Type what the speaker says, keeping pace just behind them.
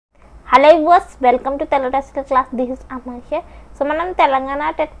Hello viewers, welcome to Telugu test class. This is అమాషే. So మనం Telangana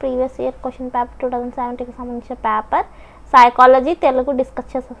TET previous year question paper 2017కి సంబంధించిన paper psychology Telugu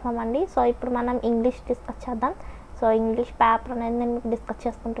discuss చేసేసామండి. So ఇప్పుడు మనం English discuss చేద్దాం. So English paper అనేది నేను మీకు డిస్కస్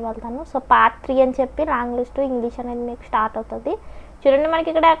చేసుకుంటూ వెళ్తాను. సో పార్ట్ 3 అని చెప్పి లాంగ్వేజ్ టు ఇంగ్లీష్ అనేది మీకు స్టార్ట్ అవుతుంది. చూడండి,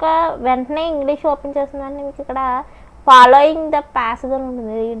 మనకి ఇక్కడ వెంటనే ఇంగ్లీష్ ఓపెన్ చేసిన వెంటనే మీకు ఇక్కడ ఫాలోయింగ్ ద ప్యాసేజ్ అని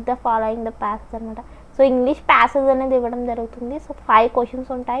ఉంటుంది. Read the following the passage అనమాట. సో ఇంగ్లీష్ ప్యాసేజ్ అనేది ఇవ్వడం జరుగుతుంది. సో 5 క్వశ్చన్స్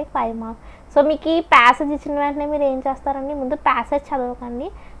ఉంటాయి, 5 మార్క్స్. సో మీకు ఈ ప్యాసేజ్ ఇచ్చిన వెంటనే మీరు ఏం చేస్తారండి, ముందు ప్యాసేజ్ చదవకండి,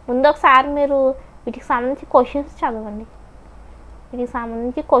 ముందు ఒకసారి మీరు వీటికి సంబంధించి క్వశ్చన్స్ చదవండి. వీటికి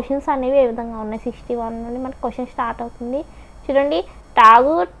సంబంధించి క్వశ్చన్స్ అనేవి ఏ విధంగా ఉన్నాయి. 61 నుండి మనకి క్వశ్చన్ స్టార్ట్ అవుతుంది. చూడండి,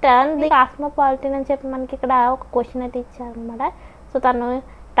 టాగూర్ టర్న్ ది కాస్మోపాలిటన్ అని చెప్పి మనకి ఇక్కడ ఒక క్వశ్చన్ అయితే ఇచ్చారనమాట. సో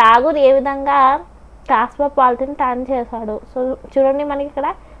టాగూర్ ఏ విధంగా కాస్మోపాలిటన్ టర్న్ చేశాడు. సో చూడండి మనకి ఇక్కడ,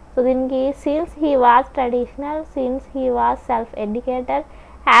 సో దీనికి since he was traditional, since he was self educated,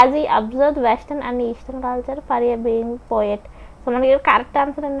 has he observe western and eastern culture for a being poet. So మనకి కరెక్ట్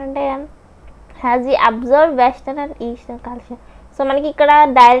ఆన్సర్ ఏంటంటే has he observe western and eastern culture. So మనకి ఇక్కడ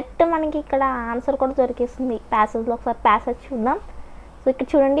direct మనకి ఇక్కడ answer కూడా దొరికేస్తుంది ప్యాసేజ్లో. ఒకసారి passage చూద్దాం. So ఇక్కడ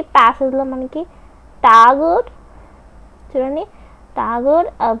చూడండి, ప్యాసేజ్లో మనకి Tagore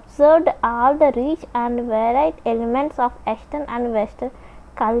observed all the rich and వెరైడ్ elements of eastern and western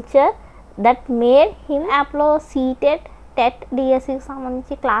culture that made him. యాప్లో CTET, TET, DSCకి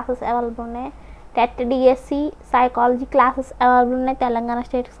సంబంధించి క్లాసెస్ అవైలబుల్ ఉన్నాయి. TET, DSC psychology classes available ఉన్నాయి తెలంగాణ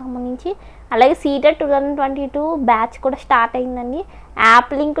స్టేట్కి సంబంధించి. అలాగే CTET 2022 బ్యాచ్ కూడా స్టార్ట్ అయిందండి.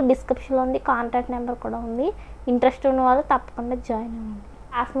 యాప్ లింక్ డిస్క్రిప్షన్లో ఉంది, కాంటాక్ట్ నెంబర్ కూడా ఉంది. ఇంట్రెస్ట్ ఉన్న వాళ్ళు తప్పకుండా జాయిన్ అవ్వండి.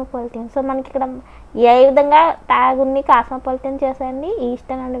 కాస్మోపాలిటన్, సో మనకి ఇక్కడ ఏ విధంగా టాగూర్ని cosmopolitan చేశాయండి,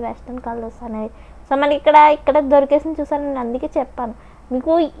 eastern and western colours అనేవి. సో మనకి ఇక్కడ దొరికేసింది చూసాను, నేను అందుకే చెప్పాను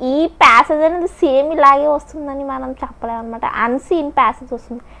మీకు ఈ ప్యాసేజ్ అనేది సేమ్ ఇలాగే వస్తుందని మనం చెప్పలేము అనమాట. అన్సీన్ ప్యాసేజ్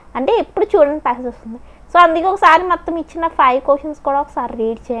వస్తుంది అంటే ఎప్పుడు చూడని ప్యాసేజ్ వస్తుంది. సో అందుకే ఒకసారి మొత్తం ఇచ్చిన 5 క్వశ్చన్స్ కూడా ఒకసారి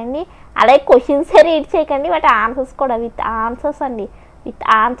రీడ్ చేయండి. అలాగే క్వశ్చన్సే రీడ్ చేయకండి, వాటి ఆన్సర్స్ కూడా విత్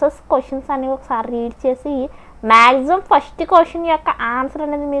ఆన్సర్స్ క్వశ్చన్స్ అనేవి ఒకసారి రీడ్ చేసి మ్యాక్సిమం ఫస్ట్ క్వశ్చన్ యొక్క ఆన్సర్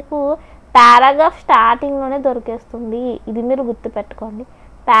అనేది మీకు పారాగ్రాఫ్ స్టార్టింగ్లోనే దొరికేస్తుంది. ఇది మీరు గుర్తుపెట్టుకోండి.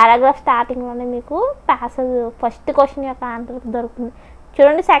 పారాగ్రాఫ్ స్టార్టింగ్లోనే మీకు ప్యాసేజ్ ఫస్ట్ క్వశ్చన్ యొక్క ఆన్సర్ దొరుకుతుంది.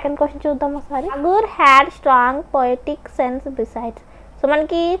 చూడండి, సెకండ్ క్వశ్చన్ చూద్దాం ఒకసారి. Tagore had strong poetic sense besides. So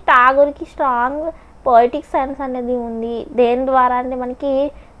మనకి టాగూర్కి స్ట్రాంగ్ పొయిటిక్ సెన్స్ అనేది ఉంది. దేని ద్వారా అంటే మనకి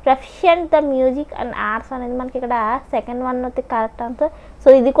proficient the music and arts అనేది మనకి ఇక్కడ సెకండ్ వన్ అయితే కరెక్ట్ ఆన్సర్. సో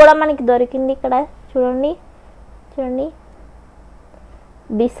ఇది కూడా మనకి దొరికింది ఇక్కడ. చూడండి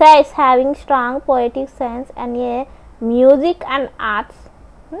besides having strong poetic sense and A music and arts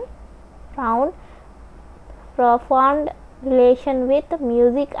found profound relation with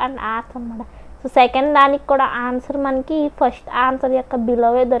music and arts అన్నమాట. సో సెకండ్ దానికి కూడా ఆన్సర్ మనకి ఫస్ట్ ఆన్సర్ యొక్క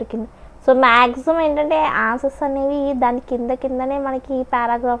బిలోవే దొరికింది. సో మ్యాక్సిమం ఏంటంటే ఆన్సర్స్ అనేవి దాని కిందనే మనకి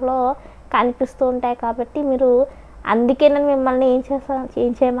పారాగ్రాఫ్లో కనిపిస్తూ ఉంటాయి. కాబట్టి మీరు అందుకే నేను మిమ్మల్ని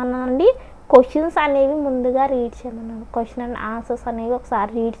ఏం చేయమన్నానండి, క్వశ్చన్స్ అనేవి ముందుగా రీడ్ చేయమన్నాను. క్వశ్చన్ అండ్ ఆన్సర్స్ అనేవి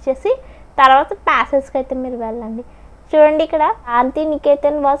ఒకసారి రీడ్ చేసి తర్వాత ప్యాసేజ్కి అయితే మీరు వెళ్ళండి. చూడండి, ఇక్కడ శాంతి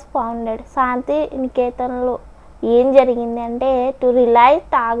నికేతన్ వాజ్ ఫౌండెడ్. శాంతి నికేతన్లో ఏం జరిగింది అంటే to realise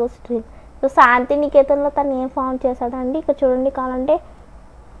Tagore dream. So శాంతి నికేతన్లో తను ఏం ఫౌండ్ చేశాడండి, ఇక్కడ చూడండి కావాలంటే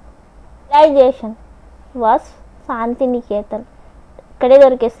రియలైజేషన్ వాజ్ శాంతి నికేతన్. ఇక్కడే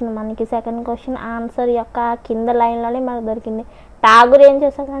దొరికేస్తుంది మనకి సెకండ్ క్వశ్చన్ ఆన్సర్ యొక్క కింద లైన్లోనే మనకు దొరికింది. టాగూర్ ఏం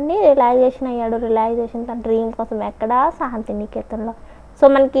చేశాడండి, రియలైజేషన్ అయ్యాడు. రియలైజేషన్ తన డ్రీమ్ కోసం ఎక్కడ, శాంతి నికేతన్లో. సో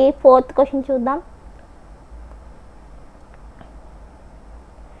మనకి ఫోర్త్ క్వశ్చన్ చూద్దాం.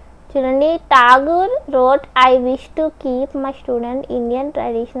 చూడండి, Tagore wrote I wish to keep my student Indian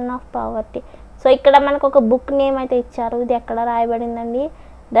tradition of poverty. So ఇక్కడ మనకు ఒక బుక్ నేమ్ అయితే ఇచ్చారు. ఇది ఎక్కడ రాయబడిందండి,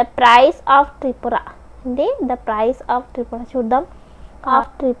 ద ప్రైస్ ఆఫ్ త్రిపుర అంటే ద ప్రైస్ ఆఫ్ త్రిపుర. చూద్దాం,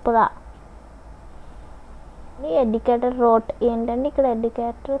 ఆఫ్ త్రిపుర ఎడ్యుకేటర్ రోట్ ఏంటంటే ఇక్కడ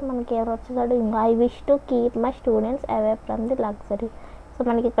ఎడ్యుకేటర్ మనకి ఎవరు వచ్చేసాడు, I wish to keep my students away from the luxury. So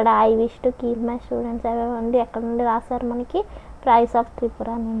మనకి ఇక్కడ I wish to keep my students అవే ఉంది. ఎక్కడ నుండి రాశారు, మనకి ప్రైస్ ఆఫ్ త్రిపుర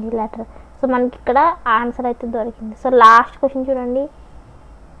నుండి లెటర్. సో మనకి ఇక్కడ ఆన్సర్ అయితే దొరికింది. సో లాస్ట్ క్వశ్చన్ చూడండి,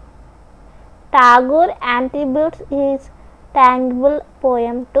 Tagore attributes his టాంగిబుల్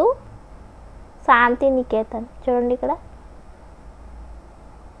poem to శాంతి నికేతన్. చూడండి, ఇక్కడ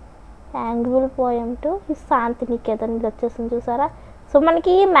టాంగిబుల్ పోయం టు హిస్ శాంతి నికేతన్ ఇది వచ్చేసింది చూసారా. సో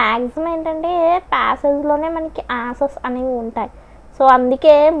మనకి మ్యాక్సిమం ఏంటంటే ప్యాసేజ్లోనే మనకి ఆన్సర్స్ అనేవి ఉంటాయి. సో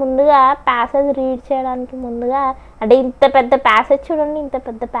అందుకే ముందుగా ప్యాసేజ్ రీడ్ చేయడానికి ముందుగా అంటే ఇంత పెద్ద ప్యాసేజ్ చూడండి, ఇంత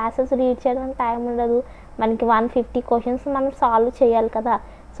పెద్ద ప్యాసేజ్ రీడ్ చేయడానికి టైం ఉండదు మనకి. 150 క్వశ్చన్స్ మనం సాల్వ్ చేయాలి కదా.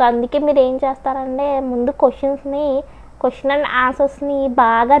 సో అందుకే మీరు ఏం చేస్తారంటే ముందు క్వశ్చన్స్ని క్వశ్చన్ అండ్ ఆన్సర్స్ని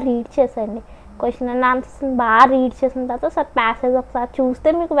బాగా రీడ్ చేసేయండి. క్వశ్చన్ అండ్ ఆన్సర్స్ని బాగా రీడ్ చేసిన తర్వాత ఒకసారి ప్యాసేజ్ ఒకసారి చూస్తే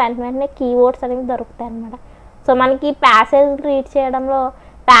మీకు వెంటనే కీవర్డ్స్ అనేవి దొరుకుతాయి అన్నమాట. సో మనకి ప్యాసేజ్ రీడ్ చేయడంలో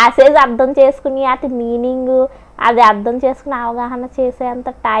ప్యాసేజ్ అర్థం చేసుకుని అటు మీనింగ్ అది అర్థం చేసుకుని అవగాహన చేసేంత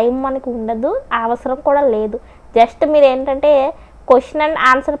టైం మనకు ఉండదు, అవసరం కూడా లేదు. జస్ట్ మీరు ఏంటంటే question and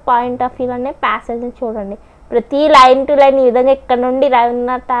answer point of వ్యూలోనే ప్యాసేజ్ని చూడండి. ప్రతి లైన్ టు లైన్ ఈ విధంగా ఇక్కడ నుండి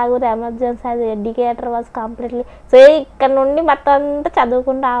రవీంద్రనాథ్ ఠాగూర్ ఎమర్జెన్సీ అది ఎడ్యుకేటర్ వాజ్ కంప్లీట్లీ, సో ఇక్కడ నుండి మొత్తం అంతా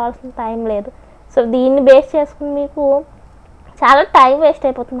చదువుకుని రావాల్సిన టైం లేదు. సో దీన్ని బేస్ చేసుకుని మీకు చాలా టైం వేస్ట్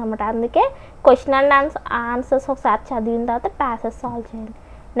అయిపోతుంది అన్నమాట. అందుకే క్వశ్చన్ అండ్ ఆన్సర్స్ ఒకసారి చదివిన తర్వాత ప్యాసేజ్ సాల్వ్ చేయండి.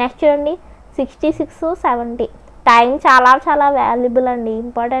 నెక్స్ట్ చూడండి 66, 70 టైం చాలా చాలా వాల్యుబుల్ అండి,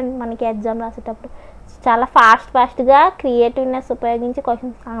 ఇంపార్టెంట్ మనకి ఎగ్జామ్ రాసేటప్పుడు. చాలా ఫాస్ట్గా క్రియేటివ్నెస్ ఉపయోగించి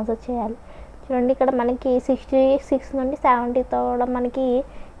క్వశ్చన్స్ ఆన్సర్ చేయాలి. చూడండి ఇక్కడ మనకి 66 నుండి 70 కూడా మనకి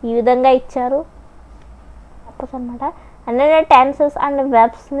ఈ విధంగా ఇచ్చారు అనమాట. అన్నీ టెన్సెస్ అండ్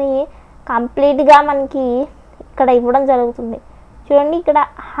వెబ్స్ని కంప్లీట్గా మనకి ఇక్కడ ఇవ్వడం జరుగుతుంది. చూడండి ఇక్కడ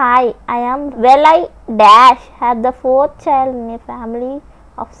hi I am well I dash had the 4th child in a family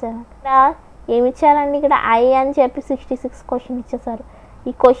of 7. ఇక్కడ ఏమి ఇచ్చారండి, ఇక్కడ ఐ అని చెప్పి 66 క్వశ్చన్ ఇచ్చేసారు.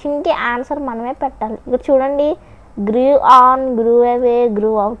 ఈ క్వశ్చన్కి ఆన్సర్ మనమే పెట్టాలి. ఇక్కడ చూడండి గ్రూ ఆన్, గ్రూ అవే,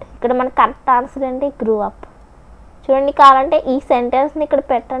 గ్రూ అవుట్. ఇక్కడ మన కరెక్ట్ ఆన్సర్ ఏంటి, గ్రూ అప్. చూడండి కావాలంటే ఈ సెంటెన్స్ని ఇక్కడ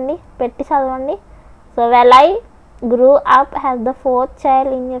పెట్టండి, పెట్టి చదవండి. So well I grew up has the 4th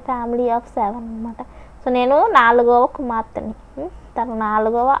child in a family of 7 అనమాట. సో నేను 4వ కుమార్తెని, తన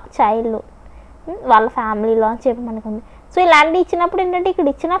 4వ చైల్డ్ వాళ్ళ ఫ్యామిలీలో అని చెప్పి మనకు ఉంది. సో ఇలాంటివి ఇచ్చినప్పుడు ఏంటంటే ఇక్కడ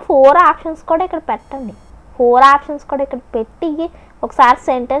ఇచ్చిన 4 ఆప్షన్స్ కూడా ఇక్కడ పెట్టండి. 4 ఆప్షన్స్ కూడా ఇక్కడ పెట్టి ఒకసారి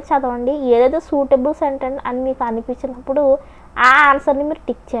సెంటెన్స్ చదవండి. ఏదైతే సూటబుల్ సెంటెన్స్ అని మీకు అనిపించినప్పుడు ఆ ఆన్సర్ని మీరు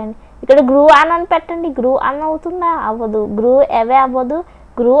టిక్ చేయండి. ఇక్కడ గ్రూ ఆన్ అని పెట్టండి. గ్రూ ఆన్ అవుతుందా, అవ్వదు. గ్రూ అవే అవ్వదు,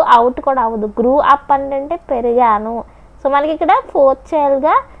 గ్రూ అవుట్ కూడా అవ్వదు. గ్రూ అప్ అంటే పెరిగాను. సో మనకి ఇక్కడ 4th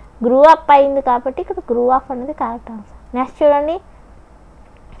చైల్డ్గా గ్రూ అప్ అయింది కాబట్టి ఇక్కడ గ్రూ అప్ అనేది కరెక్ట్ ఆన్సర్. నెక్స్ట్ చూడండి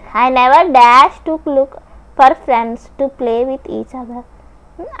I never dash to look for friends to play with each other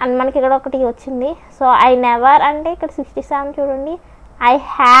అని మనకి ఇక్కడ ఒకటి వచ్చింది. సో ఐ నెవర్ అంటే ఇక్కడ 67 చూడండి ఐ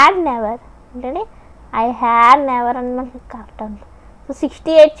హ్యాడ్ నెవర్ అంటే ఐ హ్యాడ్ నెవర్ అని మనకి కరెక్ట్ ఆన్సర్. సో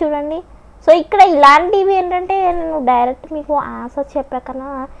 68 చూడండి. సో ఇక్కడ ఇలాంటివి ఏంటంటే నేను డైరెక్ట్ మీకు ఆన్సర్ చెప్పాకన్నా,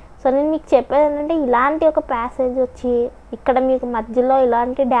 సో నేను మీకు చెప్పేది ఏంటంటే ఇలాంటి ఒక ప్యాసేజ్ వచ్చి ఇక్కడ మీకు మధ్యలో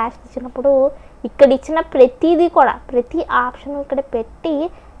ఇలాంటి డాష్ ఇచ్చినప్పుడు ఇక్కడ ఇచ్చిన ప్రతిదీ కూడా ప్రతి ఆప్షన్ ఇక్కడ పెట్టి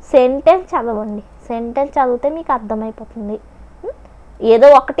సెంటెన్స్ చదవండి. సెంటెన్స్ చదివితే మీకు అర్థమైపోతుంది. ఏదో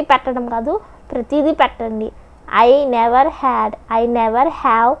ఒకటి పెట్టడం కాదు, ప్రతిదీ పెట్టండి. I never had, I never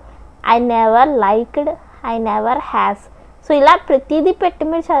have, I never liked, I never has. So ఇలా ప్రతిదీ పెట్టి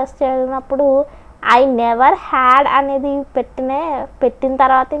మీరు చదివినప్పుడు ఐ నెవర్ హ్యాడ్ అనేది పెట్టిన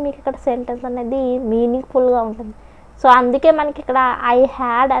తర్వాతే మీకు ఇక్కడ సెంటెన్స్ అనేది మీనింగ్ఫుల్గా ఉంటుంది. సో అందుకే మనకి ఇక్కడ ఐ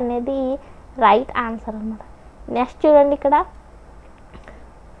హ్యాడ్ అనేది రైట్ ఆన్సర్ అన్నమాట. నెక్స్ట్ చూడండి ఇక్కడ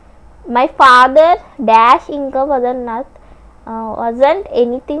మై ఫాదర్ డాష్ ఇంకా wasn't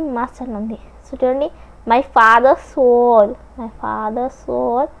anything much అని ఉంది. సో చూడండి my father soul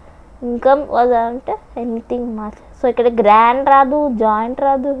income wasn't anything much. So ఇక్కడ గ్రాండ్ రాదు, జాయింట్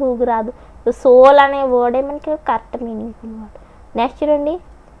రాదు, హూగ్ రాదు. సో సోల్ అనే వర్డే మనకి కరెక్ట్ మీనింగ్ఫుల్ వర్డ్. నెక్స్ట్ చూడండి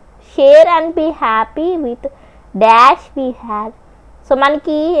share and be happy with dash we had. So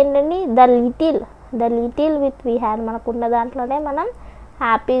మనకి ఏంటండి the little with we had, మనకున్న దాంట్లోనే మనం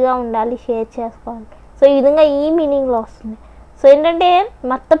హ్యాపీగా ఉండాలి, షేర్ చేసుకోవాలి. సో ఈ విధంగా ఈ మీనింగ్లో వస్తుంది. సో ఏంటంటే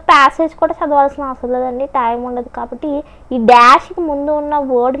మొత్తం ప్యాసేజ్ కూడా చదవాల్సిన అవసరం లేదండి, టైం ఉండదు. కాబట్టి ఈ డాష్కి ముందు ఉన్న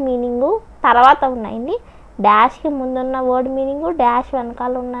వర్డ్ మీనింగు తర్వాత ఉన్నాయండి. డాష్కి ముందు ఉన్న వర్డ్ మీనింగు, డాష్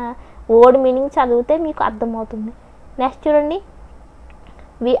వెనకాల ఉన్న వర్డ్ మీనింగ్ చదివితే మీకు అర్థమవుతుంది. నెక్స్ట్ చూడండి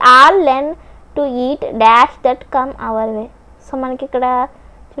we all learn to eat dash that come our way. So మనకి ఇక్కడ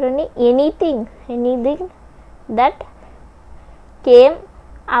చూడండి anything that came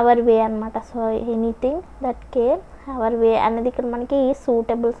our way అనమాట. So anything that came our way అనేది ఇక్కడ మనకి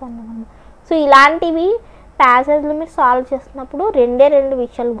సూటబుల్స్ అన్నమాట. సో ఇలాంటివి ప్యాసేజ్లు మీరు సాల్వ్ చేస్తున్నప్పుడు రెండు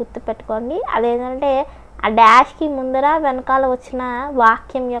విషయాలు గుర్తుపెట్టుకోండి. అదేంటంటే ఆ డాష్కి ముందర వెనకాల వచ్చిన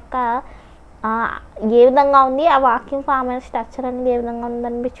వాక్యం యొక్క ఏ విధంగా ఉంది, ఆ వాక్యం ఫామ్ అయిన స్ట్రక్చర్ అనేది ఏ విధంగా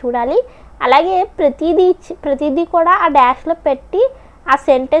ఉందని మీరు చూడాలి. అలాగే ప్రతిదీ కూడా ఆ డాష్లో పెట్టి ఆ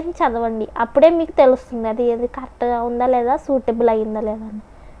సెంటెన్స్ చదవండి. అప్పుడే మీకు తెలుస్తుంది అది ఏది కరెక్ట్గా ఉందా లేదా, సూటబుల్ అయ్యిందా లేదా అని.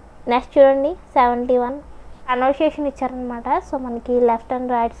 నెక్స్ట్ చూడండి 71 కన్వర్సేషన్ ఇచ్చారనమాట. సో మనకి లెఫ్ట్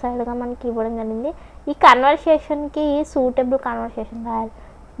అండ్ రైట్ సైడ్గా మనకి ఇవ్వడం జరిగింది. ఈ కన్వర్సేషన్కి సూటబుల్ కన్వర్సేషన్ రాయాలి.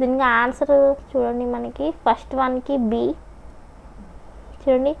 దీనికి ఆన్సర్ చూడండి మనకి ఫస్ట్ వన్కి బి.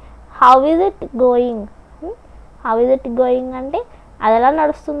 చూడండి హౌ ఈజ్ ఇట్ గోయింగ్ అంటే అది ఎలా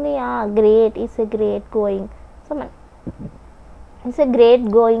నడుస్తుంది, great, it's a great going. So it's a great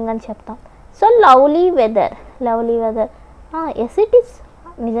going అని చెప్తాం. So lovely weather yes it is,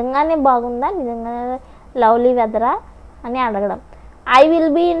 నిజంగానే బాగుందా, నిజంగానే లవ్లీ వెదరా అని అడగడం. I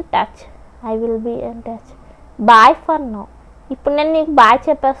will be in touch bye for now, ఇప్పుడు నేను నీకు బాయ్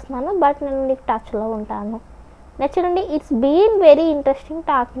చెప్పేస్తున్నాను బట్ నేను నీకు టచ్లో ఉంటాను. నెక్స్ట్ చూడండి, it's been very interesting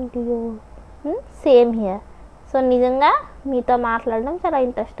talking to you, same here. So నిజంగా మీతో మాట్లాడడం చాలా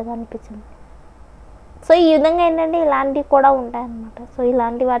ఇంట్రెస్ట్గా అనిపించింది. సో ఈ విధంగా ఏంటంటే ఇలాంటివి కూడా ఉంటాయన్నమాట. సో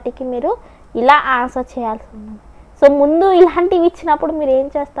ఇలాంటి వాటికి మీరు ఇలా ఆన్సర్ చేయాల్సి ఉన్నది. సో ముందు ఇలాంటివి ఇచ్చినప్పుడు మీరు ఏం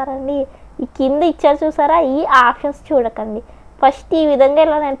చేస్తారండి, ఈ కింద ఇచ్చారు చూసారా, ఈ ఆప్షన్స్ చూడకండి. ఫస్ట్ ఈ విధంగా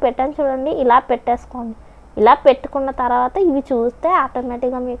ఇలా నేను పెట్టాను చూడండి, ఇలా పెట్టేసుకోండి. ఇలా పెట్టుకున్న తర్వాత ఇవి చూస్తే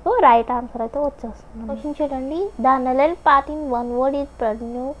ఆటోమేటిక్గా మీకు రైట్ ఆన్సర్ అయితే వచ్చేస్తుంది. క్వశ్చన్ చూడండి, the నలెల్ part in one word is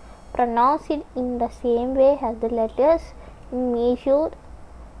pronounced in the same way as the letters in measure,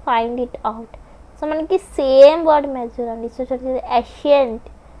 find it out. So మనకి సేమ్ వర్డ్ మెజర్ అండి. సో చూడండి, ఏషియంట్,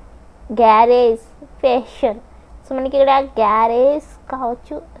 గ్యారేజ్, ఫ్యాషన్. సో మనకి ఇక్కడ garage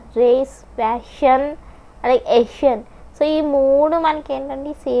కావచ్చు, race, fashion, అలాగే Asian. So ఈ మూడు మనకి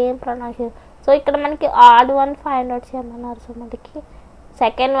ఏంటంటే సేమ్ ప్రొనౌన్సియేషన్. సో ఇక్కడ మనకి ఆడ్ వన్ ఫైండ్ అవుట్ చేయమన్నారు. సో మనకి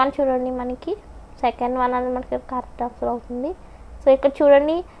సెకండ్ వన్ చూడండి, మనకి సెకండ్ వన్ అనేది మనకి కరెక్ట్ ఆన్సర్ అవుతుంది. సో ఇక్కడ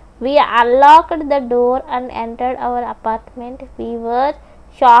చూడండి, we unlocked the door and entered our apartment. We were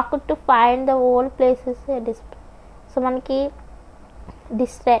shocked to find the whole places display. So మనకి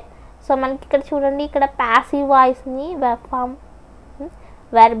డిస్ట్రే. సో మనకి ఇక్కడ చూడండి, ఇక్కడ ప్యాసివ్ వాయిస్ని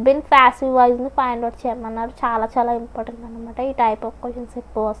వెర్బ్ ఇన్ ప్యాసివ్ వాయిస్ని ఫైండ్ అవుట్ చేయమన్నారు. చాలా చాలా ఇంపార్టెంట్ అనమాట, ఈ టైప్ ఆఫ్ క్వశ్చన్స్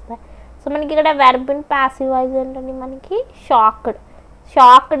ఎక్కువ వస్తాయి. సో మనకి ఇక్కడ వెర్బ్ ఇన్ ప్యాసివ్ వాయిస్ ఏంటంటే మనకి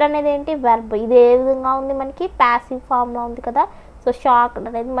షాక్డ్ అనేది ఏంటి, వెర్బ్. ఇది ఏ విధంగా ఉంది, మనకి ప్యాసివ్ ఫామ్లో ఉంది కదా. సో షాక్డ్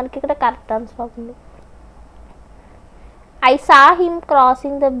అనేది మనకి ఇక్కడ కరెక్ట్ ఆన్సర్ అవుతుంది. I saw him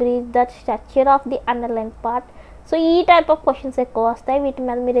crossing the bridge, that structure of the underline part. So ఈ టైప్ ఆఫ్ క్వశ్చన్స్ ఎక్కువ వస్తాయి, వీటి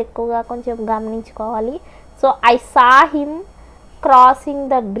మీద మీరు ఎక్కువగా కొంచెం గమనించుకోవాలి. So I saw him crossing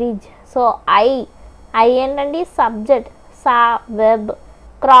the bridge. So I ఏంటండి సబ్జెక్ట్, సా వెబ్,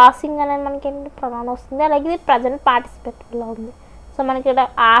 క్రాసింగ్ అనేది మనకి ఏంటంటే ప్రొనౌన్ వస్తుంది. అలాగే ఇది ప్రజెంట్ పార్టిసిపేటివ్లో ఉంది. సో మనకి ఇక్కడ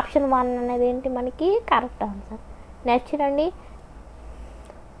ఆప్షన్ 1 అనేది ఏంటి, మనకి కరెక్ట్ ఆన్సర్. నెక్స్ట్ చూడండి,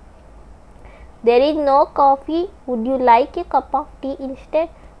 there is no coffee, would you like a cup of tea instead.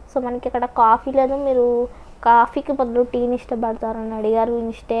 So మనకి ఇక్కడ కాఫీ లేదు, మీరు కాఫీకి బదులు టీని ఇష్టపడతారని అడిగారు.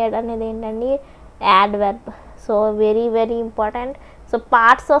 ఇన్స్టెడ్ అనేది ఏంటండి, adverb. So very very important. So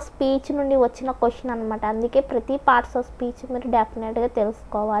parts of speech నుండి వచ్చిన క్వశ్చన్ అనమాట, అందుకే ప్రతి పార్ట్స్ ఆఫ్ స్పీచ్ మీరు డెఫినెట్గా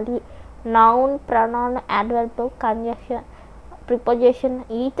తెలుసుకోవాలి. Noun, pronoun, adverb, conjunction, preposition,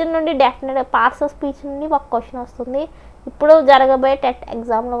 వీటి నుండి డెఫినెట్గా పార్ట్స్ ఆఫ్ స్పీచ్ నుండి ఒక క్వశ్చన్ వస్తుంది. ఇప్పుడు జరగబోయే టెట్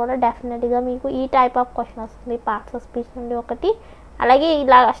ఎగ్జామ్లో కూడా డెఫినెట్గా మీకు ఈ టైప్ ఆఫ్ క్వశ్చన్ వస్తుంది, పార్ట్స్ ఆఫ్ స్పీచ్ నుండి ఒకటి, అలాగే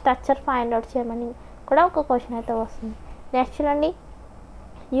ఇలా స్ట్రక్చర్ ఫైండ్ అవుట్ చేయమని కూడా ఒక క్వశ్చన్ అయితే వస్తుంది. నెక్స్ట్ చూడండి,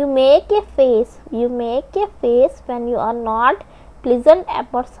 you make a face when you are not ప్లిజెంట్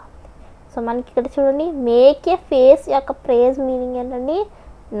about something. So మనకి ఇక్కడ చూడండి, మేక్ ఏ ఫేస్ యొక్క ప్రేజ్ మీనింగ్ ఏంటండి,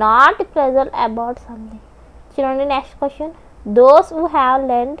 నాట్ ప్లెజెంట్ అబౌట్ సంథింగ్. చూడండి next question, those who have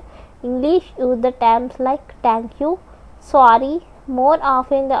learned English use the terms like thank you, sorry more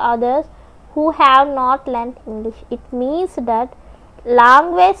often than others who have not learnt English. It means that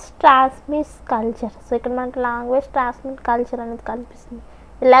language transmits culture. So ఇక్కడ మనకి language transmit culture అనేది కనిపిస్తుంది.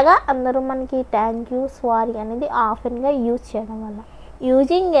 ఇలాగా అందరూ మనకి thank you, sorry అనేది ఆఫెన్గా use చేయడం వల్ల.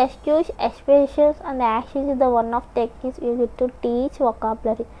 Using excuse, expressions and actions is the one of techniques use to teach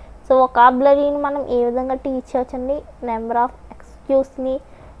vocabulary. So వొకాబులరీని మనం ఏ విధంగా టీచ్ చేయొచ్చండి, నెంబర్ ఆఫ్ ఎక్స్క్యూజ్ని,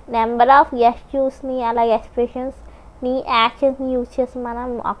 నెంబర్ ఆఫ్ ఎక్స్క్యూజ్ని, అలాగే ఎక్స్ప్రెషన్స్ని, యాక్షన్స్ని యూజ్ చేసి మనం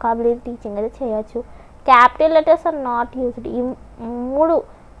వొకాబులరీ టీచింగ్ అయితే చేయొచ్చు. Capital letters are not used. ఈ మూడు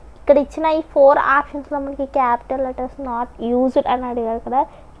ఇక్కడ ఇచ్చిన ఈ 4 ఆప్షన్స్లో మనకి క్యాపిటల్ లెటర్స్ నాట్ యూజ్డ్ అని అడిగారు కదా.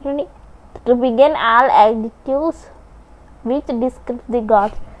 చూడండి, to begin all adjectives which డిస్క్రిప్ట్ the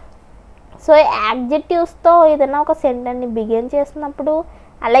God's. So యాడ్జెక్టివ్స్తో ఏదైనా ఒక సెంటెన్స్ని బిగిన్ చేస్తున్నప్పుడు,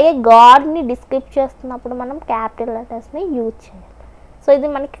 అలాగే గాడ్ని డిస్క్రిప్ట్ చేస్తున్నప్పుడు మనం క్యాపిటల్ లెటర్స్ని యూజ్ చేయాలి. సో ఇది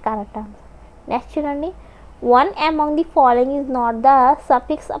మనకి కరెక్ట్ ఆన్సర్. నెక్స్ట్ చూడండి, one among the following is not the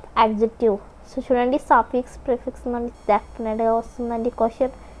suffix of adjective. So చూడండి, సఫిక్స్ ప్రిఫిక్స్ నుండి డెఫినెట్గా వస్తుందండి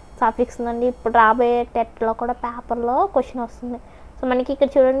క్వశ్చన్. సఫిక్స్ నుండి ఇప్పుడు రాబోయే టెట్లో కూడా పేపర్లో క్వశ్చన్ వస్తుంది. సో మనకి ఇక్కడ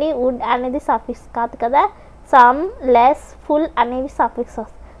చూడండి, వుడ్ అనేది సఫిక్స్ కాదు కదా, సమ్, లెస్, ఫుల్ అనేవి సఫిక్స్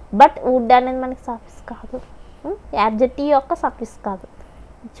వస్తాయి. బట్ వుడ్ అనేది మనకి సఫిక్స్ కాదు, యాడ్జెక్టివ్ యొక్క సఫిక్స్ కాదు.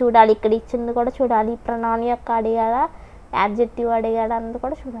 చూడాలి, ఇక్కడ ఇచ్చింది కూడా చూడాలి. ప్రొనౌన్ యొక్క అడిగాడా, యాడ్జెక్టివ్ అడిగాడా అన్నది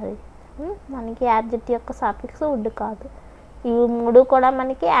కూడా చూడాలి. మనకి యాడ్జెక్టివ్ యొక్క సఫిక్స్ వుడ్ కాదు. ఈ 3 కూడా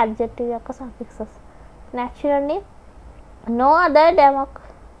మనకి యాడ్జెక్టివ్ యొక్క సఫిక్సెస్. నెక్స్ట్ చూడండి, no other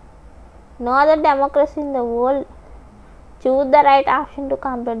democracy in the world choose the right option to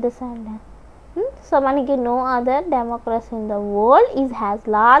complete the sentence. So మనకి no other democracy in the world is has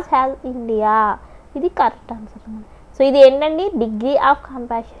large has India, ఇది correct answer అన్నమాట. So ఇది ఏంటండి, degree of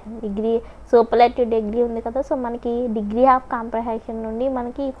comparison, degree superlative degree ఉంది కదా, so మనకి degree of comparison నుండి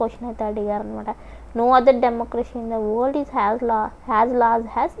మనకి ఈ క్వశ్చన్ అయితే అడిగారు అనమాట. No other democracy in the world is has large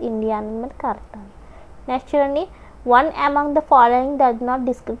has India అని మనకి కరెక్ట్ అండి. నెక్స్ట్ చూడండి, one among the following does not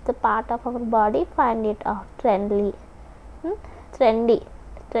describe the part of our body, find it out.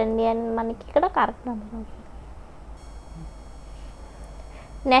 Trendy అని మనకి ఇక్కడ కరెక్ట్ అనమాట.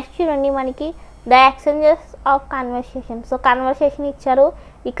 నెక్స్ట్ చూడండి, మనకి the exchanges of conversation. So conversation ఇచ్చారు,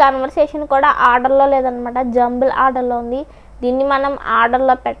 ఈ కన్వర్సేషన్ కూడా ఆర్డర్లో లేదనమాట, జంబుల్ ఆర్డర్లో ఉంది. దీన్ని మనం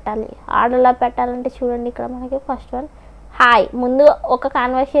ఆర్డర్లో పెట్టాలంటే చూడండి, ఇక్కడ మనకి ఫస్ట్ వన్ హాయ్. ముందు ఒక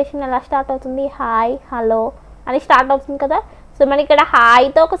కన్వర్సేషన్ ఎలా స్టార్ట్ అవుతుంది, హాయ్ హలో అని స్టార్ట్ అవుతుంది కదా. సో మనకి ఇక్కడ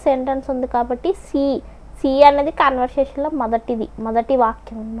హాయ్తో ఒక సెంటెన్స్ ఉంది కాబట్టి సి అనేది కన్వర్సేషన్లో మొదటి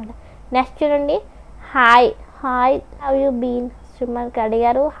వాక్యం అనమాట. నెక్స్ట్ చూడండి, హాయ్ హ్యావ్ యూ బీన్. మనకి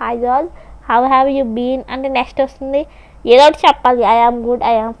అడిగారు hi George how have you been అంటే నెక్స్ట్ వస్తుంది ఏదో ఒకటి చెప్పాలి, I am good,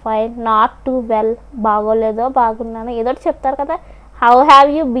 I am fine, not too well, బాగోలేదో బాగున్నాను, ఏదో ఒకటి చెప్తారు కదా. హౌ హ్యావ్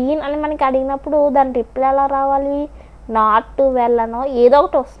యూ బీన్ అని మనకి అడిగినప్పుడు దాని రిప్లై ఎలా రావాలి, నాట్ టూ వెల్ అనో ఏదో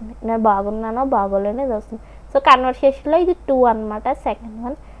ఒకటి వస్తుంది, నేను బాగున్నానో బాగోలేనో ఇది వస్తుంది. సో కన్వర్సేషన్లో ఇది 2 అనమాట, సెకండ్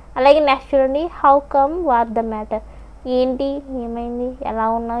వన్. అలాగే నెక్స్ట్ చూడండి, how come what the matter, ఏంటి ఏమైంది ఎలా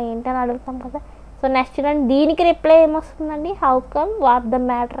ఉన్నావు ఏంటి అని అడుగుతాం కదా. సో నెక్స్ట్ చూడండి, దీనికి reply ఏమొస్తుందండి, how come what the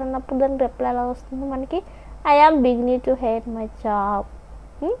matter అన్నప్పుడు దాని రిప్లై ఎలా వస్తుంది మనకి, I am beginning to hate my job,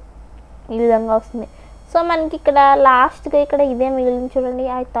 ఈ విధంగా వస్తుంది. సో మనకి ఇక్కడ లాస్ట్గా ఇక్కడ ఇదే మిగిలింది చూడండి,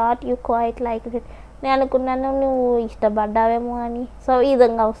 I thought you quiet like it, నేను అనుకున్నాను నువ్వు ఇష్టపడ్డావేమో అని. సో ఈ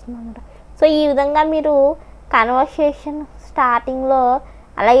విధంగా వస్తుంది అనమాట. సో ఈ విధంగా మీరు కన్వర్సేషన్ స్టార్టింగ్లో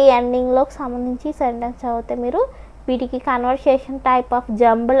అలాగే ఎండింగ్లోకి సంబంధించి సెంటెన్స్ చదివితే మీరు వీటికి కన్వర్సేషన్ టైప్ ఆఫ్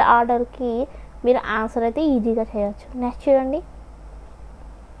జంబుల్ ఆర్డర్కి మీరు ఆన్సర్ అయితే ఈజీగా చేయవచ్చు. నెక్స్ట్ చూడండి,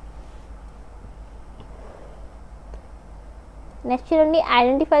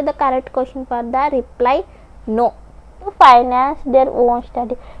 identify the correct question for the reply no to finance their own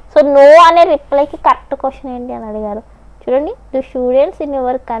study. So no అనే రిప్లైకి కరెక్ట్ క్వశ్చన్ ఏంటి అని అడిగారు. చూడండి, do students in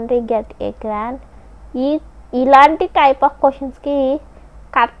your country get a grant, ఇలాంటి టైప్ ఆఫ్ క్వశ్చన్స్కి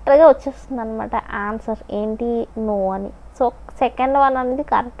కరెక్ట్గా వచ్చేస్తుంది అనమాట ఆన్సర్ ఏంటి, నో అని. సో సెకండ్ వన్ అనేది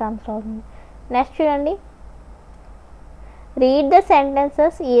కరెక్ట్ ఆన్సర్ అవుతుంది. నెక్స్ట్ చూడండి, రీడ్ ద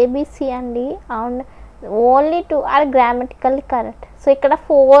సెంటెన్సెస్ ఏబిసి అండి and only 2 are grammatically correct. So ఇక్కడ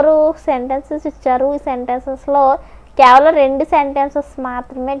 4 సెంటెన్సెస్ ఇచ్చారు, ఈ సెంటెన్సెస్లో కేవలం 2 సెంటెన్సెస్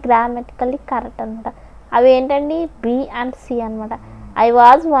మాత్రమే గ్రామటికల్లీ కరెక్ట్ అనమాట. అవి ఏంటండి, బి అండ్ సి అనమాట. I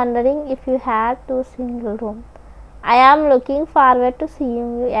was wondering if you had 2 single room, I am looking forward to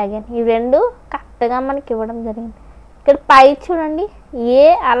seeing you again. ఈ 2 కరెక్ట్గా మనకి ఇవ్వడం జరిగింది. ఇక్కడ పై చూడండి, ఏ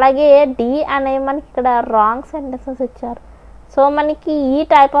అలాగే డి అనేవి మనకి ఇక్కడ రాంగ్ సెంటెన్సెస్ ఇచ్చారు. సో మనకి ఈ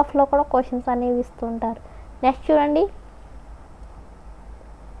టైప్ ఆఫ్లో కూడా క్వశ్చన్స్ అనేవి ఇస్తుంటారు. నెక్స్ట్ చూడండి,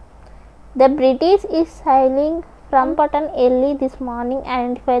 the British is sailing from పటన్ early this morning,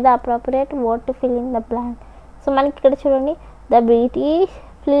 identify the appropriate word to fill in the blank. So మనకి ఇక్కడ చూడండి, the British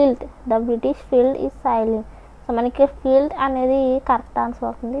field is sailing. So మనకి ఫీల్డ్ అనేది కరెక్ట్ ఆన్సర్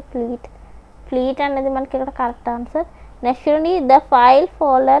అవుతుంది, ఫ్లీట్ అనేది మనకి ఇక్కడ కరెక్ట్ ఆన్సర్. నెక్స్ట్ చూడండి, the file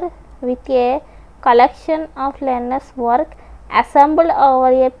folder with a collection of learners work assembled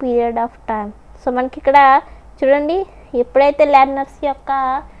over a period of time. So మనకి ఇక్కడ చూడండి, ఎప్పుడైతే లెర్నర్స్ యొక్క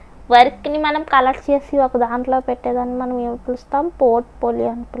వర్క్ని మనం కలెక్ట్ చేసి ఒక దాంట్లో పెట్టేదాన్ని మనం ఏమి పిలుస్తాం, పోర్ట్ఫోలియో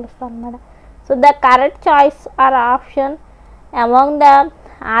అని పిలుస్తాం అన్నమాట. So the correct choice are option among the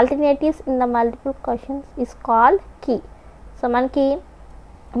alternatives in the multiple questions is called key. So మనకి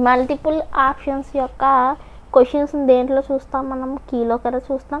మల్టిపుల్ ఆప్షన్స్ యొక్క క్వశ్చన్స్ దేంట్లో చూస్తాం, మనం కీలో కదా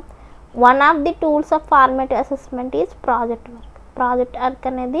చూస్తాం. One of the tools of formative assessment is project work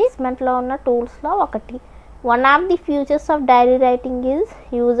అనేది అసెస్మెంట్లో ఉన్న టూల్స్లో ఒకటి. One of the features of dairy writing is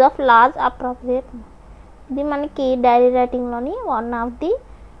use of large appropriate. ఇది మనకి డైరీ రైటింగ్లోని వన్ ఆఫ్ ది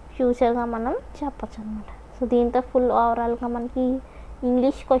ఫ్యూచర్గా మనం చెప్పచ్చు అనమాట. సో దీంతో ఫుల్ ఓవరాల్గా మనకి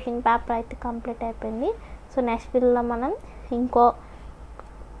ఇంగ్లీష్ క్వశ్చన్ పేపర్ అయితే కంప్లీట్ అయిపోయింది. సో నెక్స్ట్ వీడియోలో మనం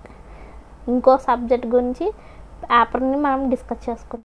ఇంకో సబ్జెక్ట్ గురించి పేపర్ని మనం డిస్కస్ చేసుకుంటాం.